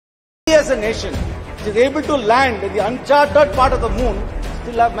as a nation which is able to land in the uncharted part of the moon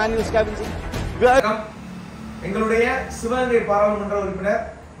still have manual scavenging? எங்களுடைய சிவகங்கை பாராளுமன்ற உறுப்பினர்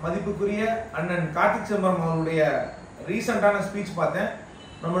மதிப்புக்குரிய அண்ணன் கார்த்திக் சிதம்பரம் அவருடைய ரீசெண்டான speech பார்த்தேன்.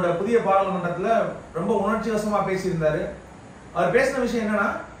 நம்மளோட புதிய பாராளுமன்றத்தில் ரொம்ப உணர்ச்சிவசமா பேசியிருந்தாரு. அவர் பேசின விஷயம் என்னன்னா,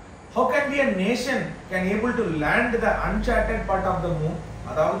 how can be a nation can able to land the uncharted part of the moon?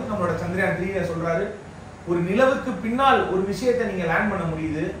 அதாவது நம்மளோட சந்திரயான் 3 சொல்றாரு, ஒரு நிலவுக்கு பின்னால் ஒரு விஷயத்தை நீங்க லேண்ட் பண்ண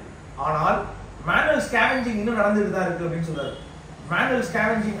முடியுது, ஆனால் மேனுவல் ஸ்கேவெஞ்சிங் இன்னும் நடந்துட்டு தான் இருக்கு அப்படின்னு சொல்றாரு. மேனுவல்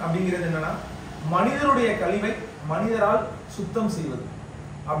ஸ்கேவெஞ்சிங் அப்படிங்கிறது என்னன்னா, மனிதருடைய கழிவை மனிதரால் சுத்தம் செய்வது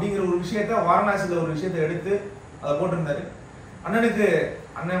அப்படிங்கிற ஒரு விஷயத்த வாரணாசியில் ஒரு விஷயத்தை எடுத்து அதை போட்டிருந்தாரு.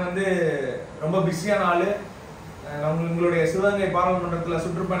 அண்ணன் வந்து ரொம்ப பிஸியான ஆளு. உங்களுடைய சிவகங்கை பாராளுமன்றத்தில்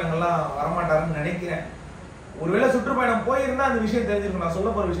சுற்றுப்பயணங்கள்லாம் வரமாட்டாருன்னு நினைக்கிறேன். ஒருவேளை சுற்றுப்பயணம் போயிருந்தா அந்த விஷயம் தெரிஞ்சிருக்கும், நான்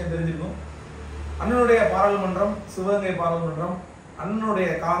சொல்ல போற விஷயம் தெரிஞ்சிருக்கும். அண்ணனுடைய பாராளுமன்றம் சிவகங்கை பாராளுமன்றம், அண்ணனுடைய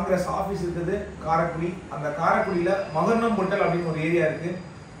காங்கிரஸ் ஆபீஸ் இருக்குது காரைக்குடி. அந்த காரைக்குடியில மகர்ணம் பொட்டல் அப்படின்னு ஒரு ஏரியா இருக்கு.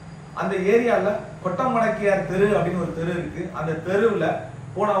 அந்த ஏரியால கொட்டமடக்கியார் தெரு அப்படின்னு ஒரு தெரு இருக்கு. அந்த தெருவுல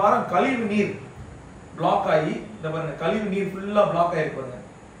போன வாரம் கழிவு நீர் பிளாக் ஆகி, இந்த பாருங்க கழிவு நீர் ஃபுல்லா பிளாக் ஆயிருப்பாங்க.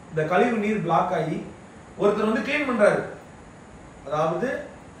 இந்த கழிவு நீர் பிளாக் ஆகி ஒருத்தர் வந்து கிளீன் பண்றாரு, அதாவது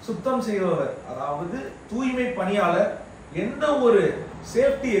சுத்தம் செய்பவர், அதாவது தூய்மை பணியாளர், எந்த ஒரு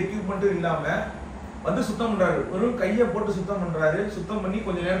சேஃப்டி எக்யூப்மெண்ட்டும் இல்லாம வந்து சுத்தம் பண்றாரு. ஒரு கையை போட்டு சுத்தம் பண்றாரு. சுத்தம் பண்ணி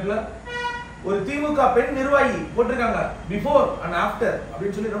கொஞ்ச நேரத்துல ஒரு திமுக பெண் நிர்வாகி போட்டிருக்காங்க பிஃபோர் அண்ட் ஆஃப்டர்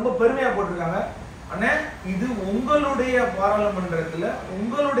அப்படின்னு சொல்லி ரொம்ப பெருமையா போட்டிருக்காங்க. ஆனா இது உங்களுடைய பாராளுமன்றத்துல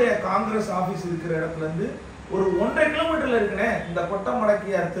உங்களுடைய காங்கிரஸ் ஆபீஸ் இருக்கிற இடத்துல இருந்து ஒரு 1.5 கிலோமீட்டர்ல இருக்குனே இந்த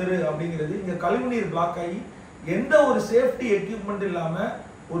கொட்டமடக்கியார் தெரு அப்படிங்கிறது. இங்க கழிவுநீர் பிளாக் ஆகி எந்த ஒரு சேஃப்டி எக்யூப்மெண்ட் இல்லாம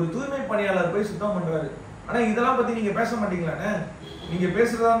ஒரு தூய்மை பணியாளர் போய் சுத்தம் பண்றாரு. ஆனா இதெல்லாம் பத்தி நீங்க பேச மாட்டீங்களானே. நீங்க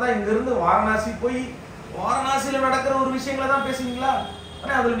பேசுறதா இருந்தா இங்க இருந்து வாரணாசி போய் வாரணாசியில நடக்கிற ஒரு விஷயங்களை தான் பேசுவீங்களா?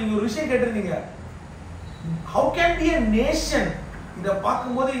 ஆனா அதுல நீங்க ஒரு விஷயம் கேட்டிருந்தீங்க, how can be a nation? இத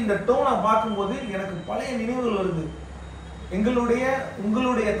பார்க்கும்போது, இந்த டோனை பார்க்கும்போது எனக்கு பழைய நினைவுகள் வருது.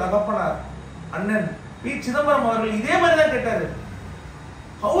 உங்களுடைய தகப்பனார் அண்ணன் பி சிதம்பரம் அவர்கள் இதே மாதிரி தான் கேட்டாரு.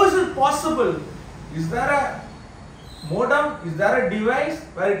 How is it possible? Is there a modem? Is there a device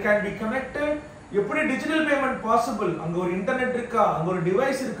where it can be connected? எப்படி டிஜிட்டல் பேமெண்ட் பாசிபிள்? அங்க ஒரு இன்டர்நெட் இருக்கா, அங்க ஒரு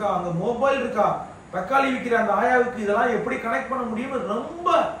டிவைஸ் இருக்கா, அங்க மொபைல் இருக்கா, தக்காளி விற்கிற அந்த ஆயாவுக்கு இதெல்லாம் எப்படி கனெக்ட் பண்ண முடியும்னு ரொம்ப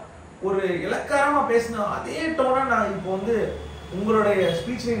ஒரு இலக்காரமா பேசின அதே டோனை நான் இப்போ வந்து உங்களுடைய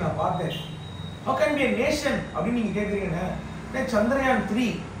ஸ்பீச்லையும் நான் பார்த்தேன். How can be a nation அப்படின்னு நீங்க கேக்குறீங்க. Chandrayaan 3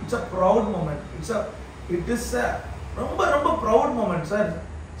 it's a proud moment. It is a ரொம்ப ப்ரௌட் மூமெண்ட் சார்.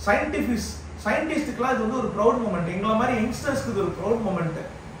 சயின்டிஸ்டுக்குலாம் இது வந்து ஒரு ப்ரௌட் மூமெண்ட். எங்களை மாதிரி யங்ஸ்டர்ஸ்க்கு இது ஒரு ப்ரௌட் மூமெண்ட்.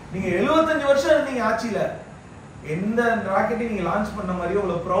 நீங்க 75 வருஷம் இருந்தீங்க ஆட்சியில, எந்த ராக்கெட்டையும் நீங்க லான்ச் பண்ண மாதிரியோ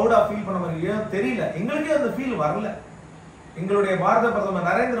இவ்வளவு ப்ரௌடா ஃபீல் பண்ண மாதிரியோ தெரியல. எங்களுக்கே அந்த ஃபீல் வரல. எங்களுடைய பாரத பிரதமர்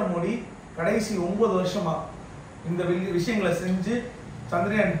நரேந்திர மோடி கடைசி 9 வருஷமா இந்த விஷயங்களை செஞ்சு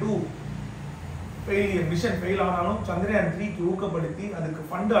சந்திரயான் 2 மிஷன் ஃபெயில் ஆனாலும் சந்திரயான் 3க்கு ஊக்கப்படுத்தி அதுக்கு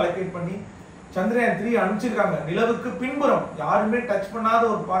ஃபண்ட் அலோகேட் பண்ணி சந்திரயான் 3 அனுப்பிச்சிருக்காங்க. நிலவுக்கு பின்புறம் யாருமே டச் பண்ணாத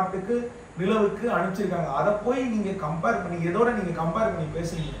ஒரு பார்ட்டுக்கு நிலவுக்கு அனுப்பிச்சிருக்காங்க. அதை போய் நீங்க கம்பேர் பண்ணி எதோட நீங்க கம்பேர் பண்ணி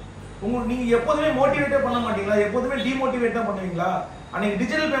பேசுறீங்க. நீங்க எப்போதுமே மோட்டிவேட்டே பண்ண மாட்டீங்களா? எப்போதுமே டிமோட்டிவேட் தான் பண்ணுவீங்களா? அன்னைக்கு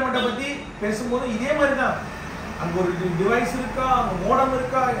டிஜிட்டல் பேமெண்ட்டை பத்தி பேசும்போது இதே மாதிரி தான். அங்க ஒரு டிவைஸ் இருக்கா, அங்க மோடம்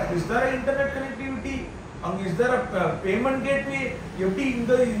இருக்கா, இஸ் தேர் இன்டர்நெட் கனெக்டிவிட்டி, அங்க இஸ் தேர் பேமெண்ட் கேட்வே, எப்படி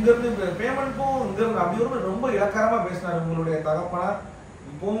இங்க இருந்து பேமெண்ட் போகும், இங்க இருந்து அப்படி ஒரு ரொம்ப இலக்காரமா பேசினார் உங்களுடைய தகப்பனார்.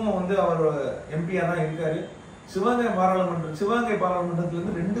 இப்பவும் வந்து அவர் எம்பியா தான் இருக்காரு. சிவகங்கை பாராளுமன்றத்துல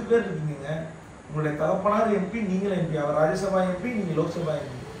இருந்து 2 பேர் இருக்கீங்க. உங்களுடைய தகப்பனார் எம்பி, நீங்களும் எம்பி. அவர் ராஜ்யசபா எம்பி, நீங்க லோக்சபா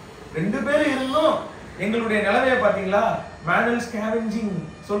எம்பி. 2 பேர் இருந்தும் எங்களுடைய நிலைமையை பாத்தீங்களா? மேனுவல் ஸ்கேவெஞ்சிங்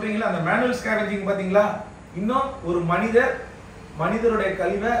சொல்றீங்களா? அந்த மேனுவல் ஸ்கேவெஞ்சிங் பாத்தீங்களா? இன்னும் ஒரு மனிதருடைய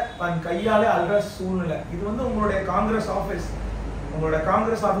கழிவை தன் கையாலே அல்ற சூழ்நிலை. இது வந்து உங்களுடைய காங்கிரஸ் ஆபீஸ்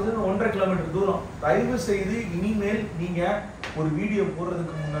 1.5 கிலோமீட்டர் தூரம். தயவு செய்து இனிமேல் நீங்க ஒரு வீடியோ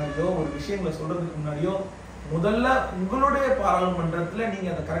போடுறதுக்கு முன்னாடியோ ஒரு விஷயங்களை சொல்றதுக்கு முன்னாடியோ முதல்ல உங்களுடைய பாராளுமன்றத்துல நீங்க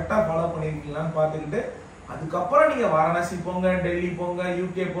அதை கரெக்டா ஃபாலோ பண்ணிருக்கீங்களான்னு பார்த்துக்கிட்டு அதுக்கப்புறம் நீங்க வாரணாசி போங்க, டெல்லி போங்க,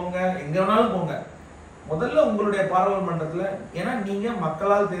 யூகே போங்க, எங்க வேணாலும் போங்க. முதல்ல உங்களுடைய பாராளுமன்றத்துல, ஏன்னா நீங்க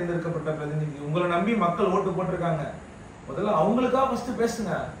மக்களால் தேர்ந்தெடுக்கப்பட்ட பிரதிநிதி, உங்களை நம்பி மக்கள் ஓட்டு போட்டிருக்காங்க. முதல்ல அவங்களுக்காக ஃபர்ஸ்ட்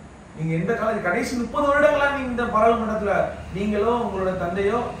பேசுங்க. நீங்க எந்த கடைசி 30 வருடங்களா நீங்க இந்த பாராளுமன்றத்துல நீங்களோ உங்களோட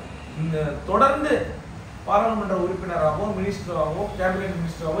தந்தையோ நீங்க தொடர்ந்து பாராளுமன்ற உறுப்பினராகவோ மினிஸ்டராகவோ கேபினெட்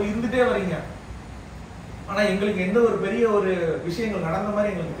மினிஸ்டராகவோ இருந்துட்டே வரீங்க. ஆனா எங்களுக்கு எந்த ஒரு பெரிய ஒரு விஷயங்கள் நடந்த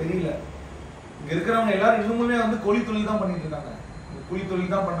மாதிரி எங்களுக்கு தெரியல. இங்க இருக்கிறவங்க எல்லாரும் இன்னுமே வந்து கூலி தொழில் தான் பண்ணிட்டு இருக்காங்க. கூலி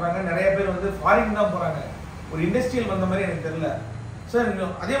தொழில் தான் பண்றாங்க. நிறைய பேர் வந்து ஃபாரின் தான் போறாங்க. ஒரு இண்டஸ்ட்ரியல் வந்த மாதிரி எனக்கு தெரியல சார்.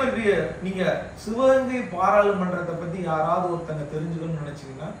 அதே மாதிரி நீங்க சிவகங்கை பாராளுமன்றத்தை பத்தி யாராவது ஒருத்தங்க தெரிஞ்சுக்கணும்னு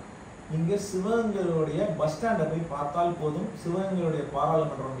நினைச்சீங்கன்னா நீங்க சிவகங்கையோடைய பஸ் ஸ்டாண்டை போய் பார்த்தால் போதும் சிவகங்கையோடைய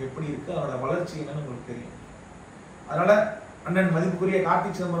பாராளுமன்றம் எப்படி இருக்கு, அதோட வளர்ச்சி என்னன்னு உங்களுக்கு தெரியும். அதனால அண்ணன் மதிப்புக்குரிய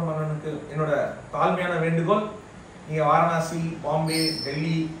கார்த்திக் சிதம்பரம் அண்ணனுக்கு என்னோட தாழ்மையான வேண்டுகோள், நீங்க வாரணாசி, பாம்பே,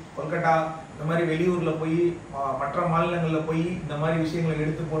 டெல்லி, கொல்கட்டா இந்த மாதிரி வெளியூர்ல போய் மற்ற மாநிலங்கள்ல போய் இந்த மாதிரி விஷயங்களை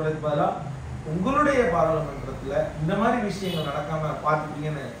எடுத்து போடுறதுக்கு பதிலாக உங்களுடைய பாராளுமன்றத்துல இந்த மாதிரி விஷயங்கள் நடக்காம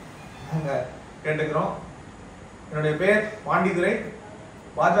பார்த்துட்டீங்கன்னு நாங்க கேட்டுக்கிறோம். என்னுடைய பெயர் பாண்டிதுரை,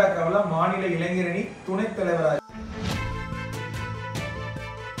 பாஜகவில் மாநில இளைஞரணி துணைத் தலைவராக